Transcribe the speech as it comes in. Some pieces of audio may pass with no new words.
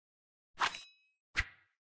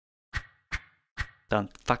Don't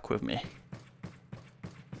fuck with me.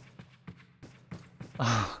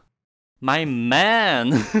 Oh, my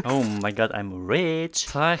man! Oh my god, I'm rich.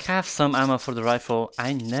 So I have some ammo for the rifle.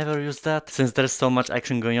 I never use that. Since there's so much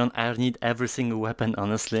action going on, I need every single weapon,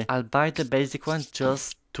 honestly. I'll buy the basic one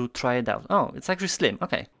just to try it out. Oh, it's actually slim.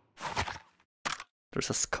 Okay. There's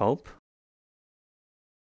a scope.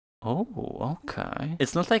 Oh, okay.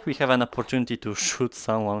 It's not like we have an opportunity to shoot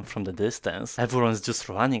someone from the distance. Everyone's just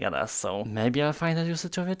running at us, so maybe I'll find a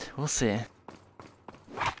usage of it. We'll see.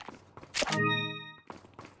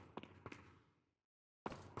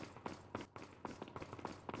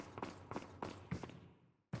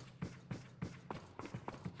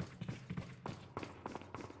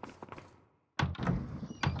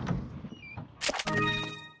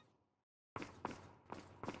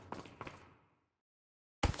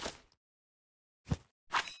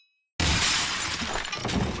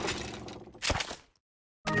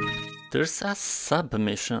 There's a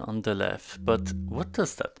sub-mission on the left, but what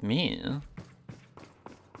does that mean?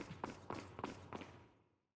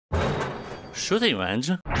 Shooting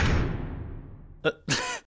range?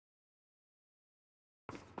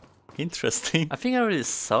 Interesting. I think I already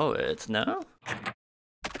saw it, no?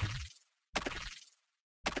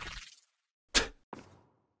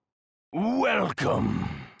 Welcome.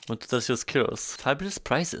 What does your skills? Fabulous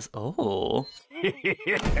prizes. Oh.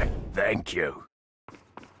 Thank you.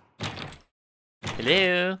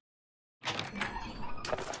 Hello.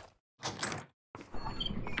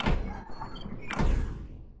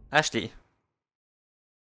 Ashley.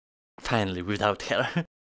 Finally, without her.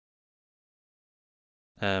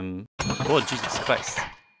 Oh, Jesus Christ.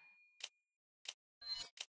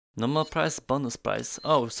 Normal price, bonus price.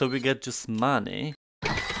 Oh, so we get just money.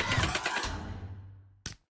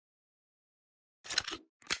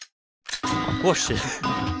 Oh shit.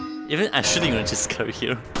 Even a shooting range is scary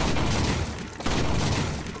here.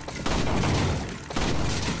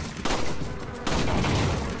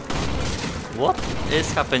 What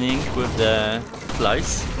is happening with the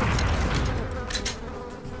flies?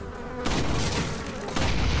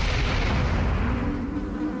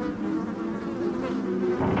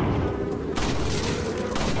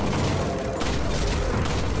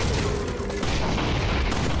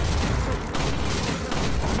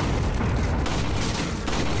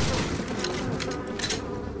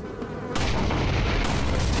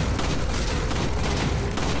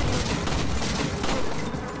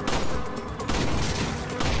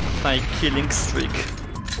 My killing streak.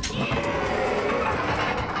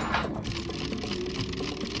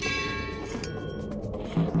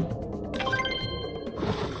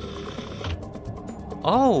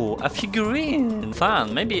 Oh, a figurine!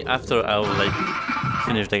 Fun. Maybe after I'll like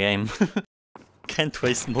finish the game. Can't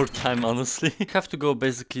waste more time, honestly. Have to go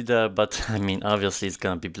basically there, but I mean, obviously it's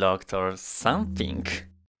gonna be blocked or something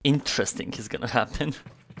interesting is gonna happen.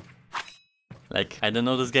 Like, I don't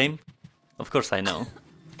know this game? Of course I know.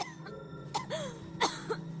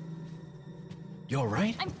 You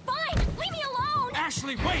alright? I'm fine! Leave me alone!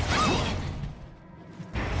 Ashley, wait!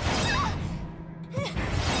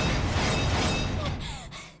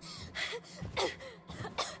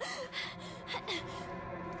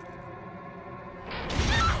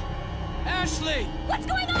 Ashley! What's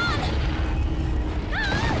going on?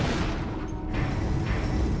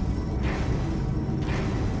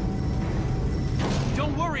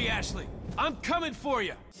 Don't worry, Ashley. I'm coming for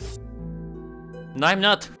you. No, I'm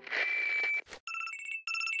not.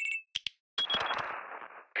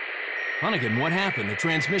 Hunnigan, what happened? The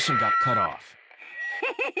transmission got cut off.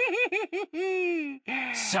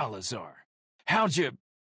 Salazar, how'd you...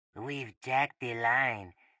 We've jacked the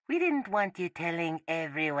line. We didn't want you telling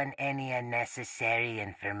everyone any unnecessary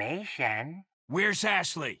information. Where's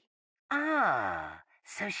Ashley? Ah,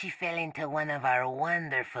 so she fell into one of our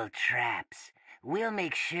wonderful traps. We'll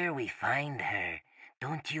make sure we find her.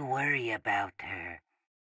 Don't you worry about her.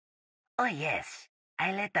 Oh yes,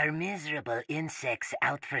 I let our miserable insects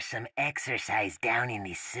out for some exercise down in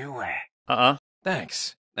the sewer.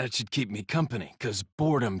 Thanks. That should keep me company, 'cause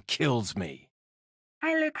boredom kills me.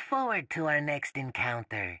 I look forward to our next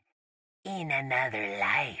encounter. In another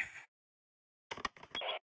life.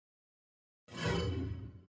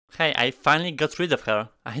 Hey, I finally got rid of her.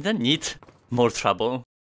 I don't need more trouble.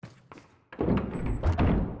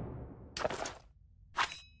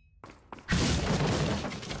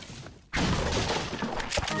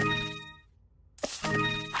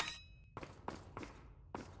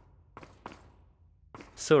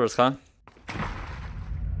 Sewers, huh?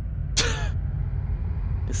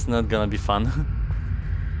 It's not gonna be fun.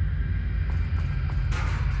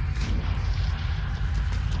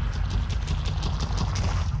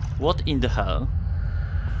 What in the hell?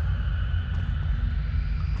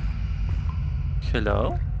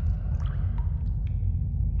 Hello?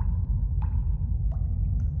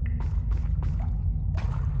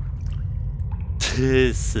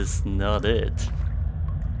 This is not it.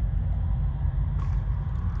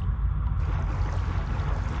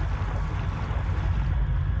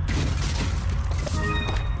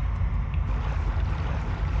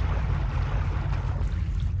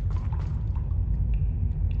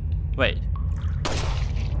 Wait.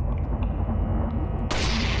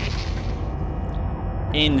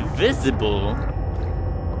 Invisible?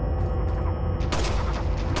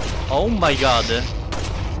 Oh my god.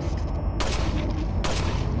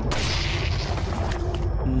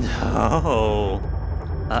 No.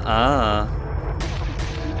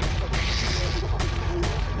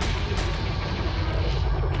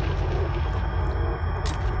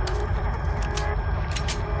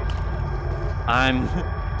 I'm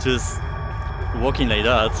just walking like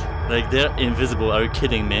that. Like they're invisible. Are you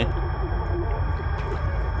kidding me?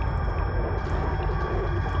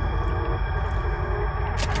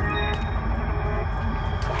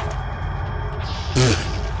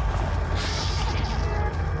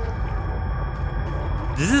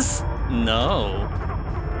 This is... no.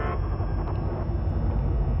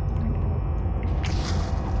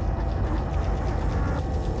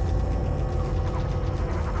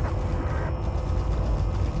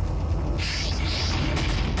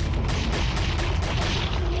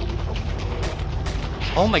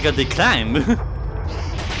 Oh my god, they climb! The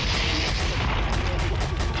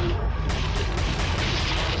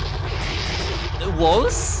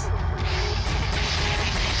walls?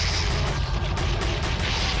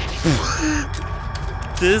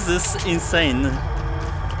 This is insane.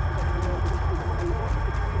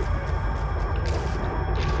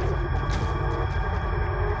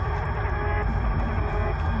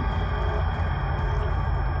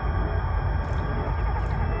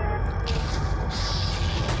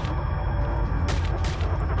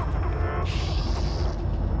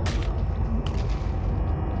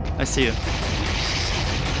 I see you.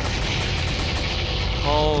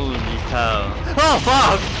 Holy cow. Oh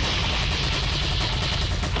fuck!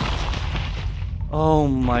 Oh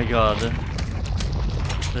my god.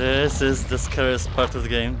 This is the scariest part of the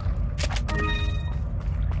game.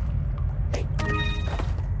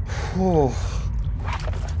 Whew.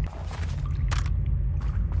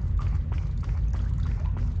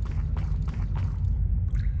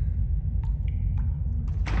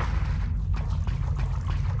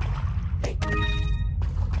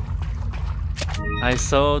 I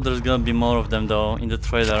saw there's gonna be more of them though in the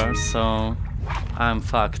trailer, so I'm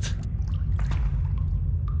fucked.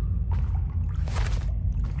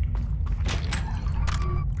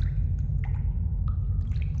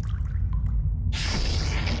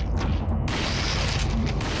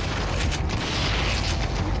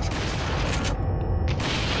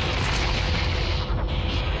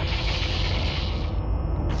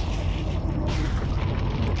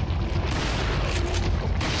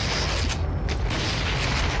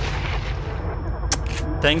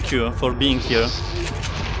 Thank you for being here.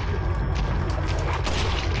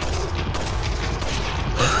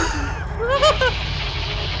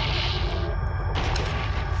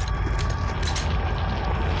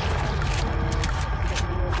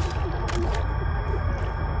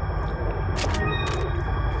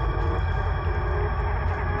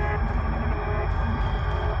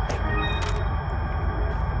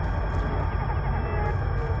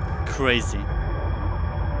 Crazy.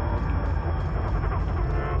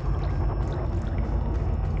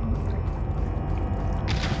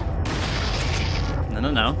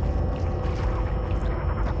 No.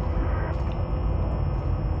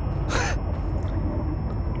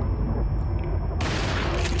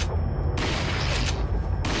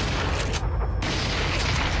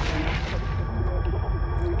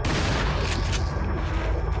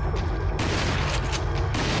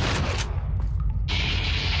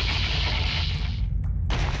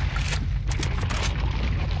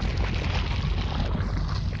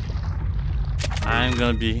 I'm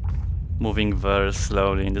gonna be moving very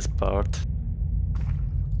slowly in this part.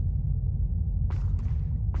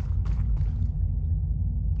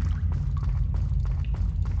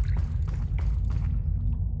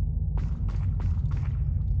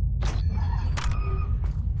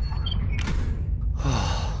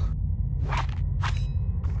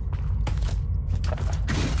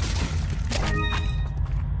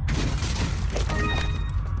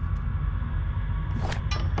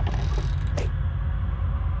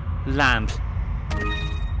 Lamp.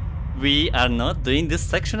 We are not doing this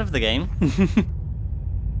section of the game.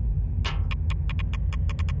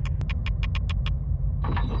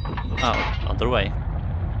 Oh, other way.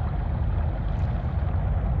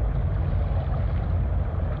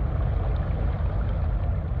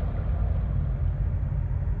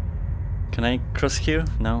 Can I cross here?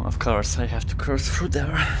 No, of course, I have to cross through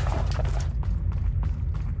there.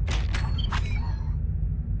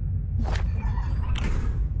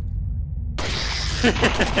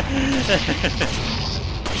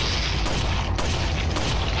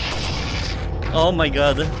 Oh my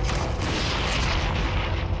god.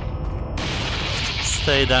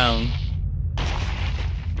 Stay down.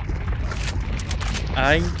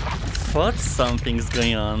 I thought something's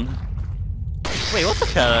going on. Wait, what the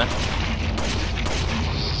hell?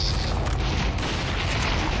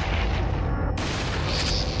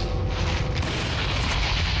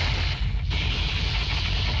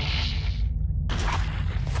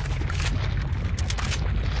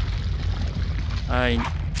 I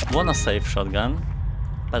wanna save shotgun,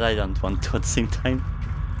 but I don't want to at the same time.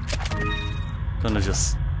 Gonna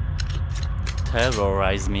just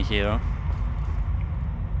terrorize me here.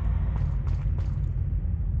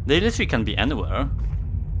 They literally can be anywhere.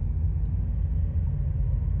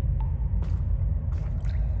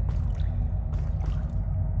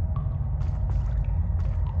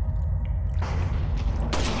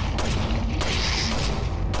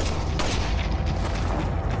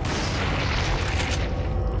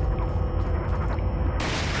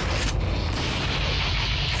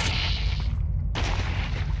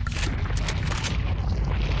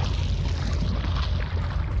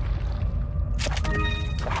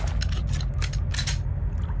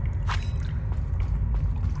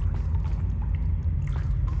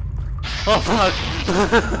 Oh fuck!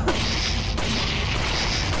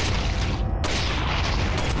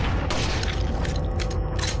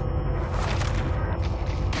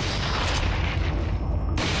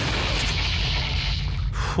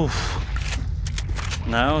 Whew.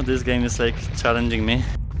 Now this game is like challenging me.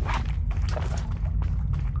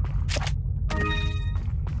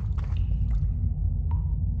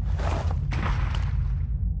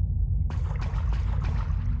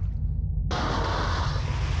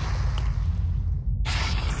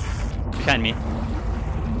 Behind me.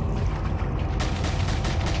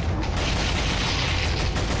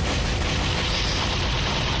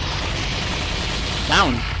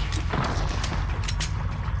 Down.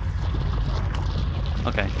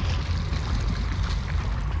 Okay.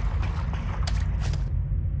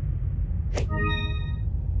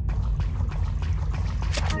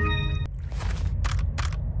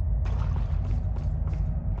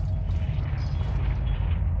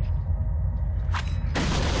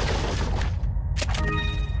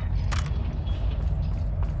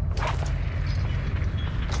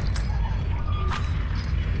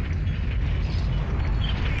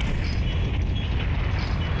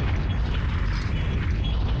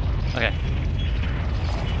 Okay.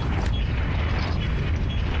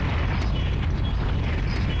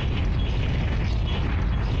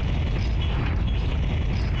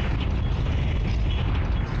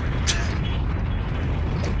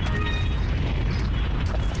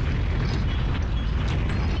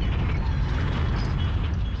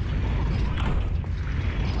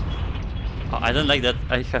 Oh, I don't like that.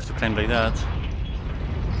 I have to climb like that.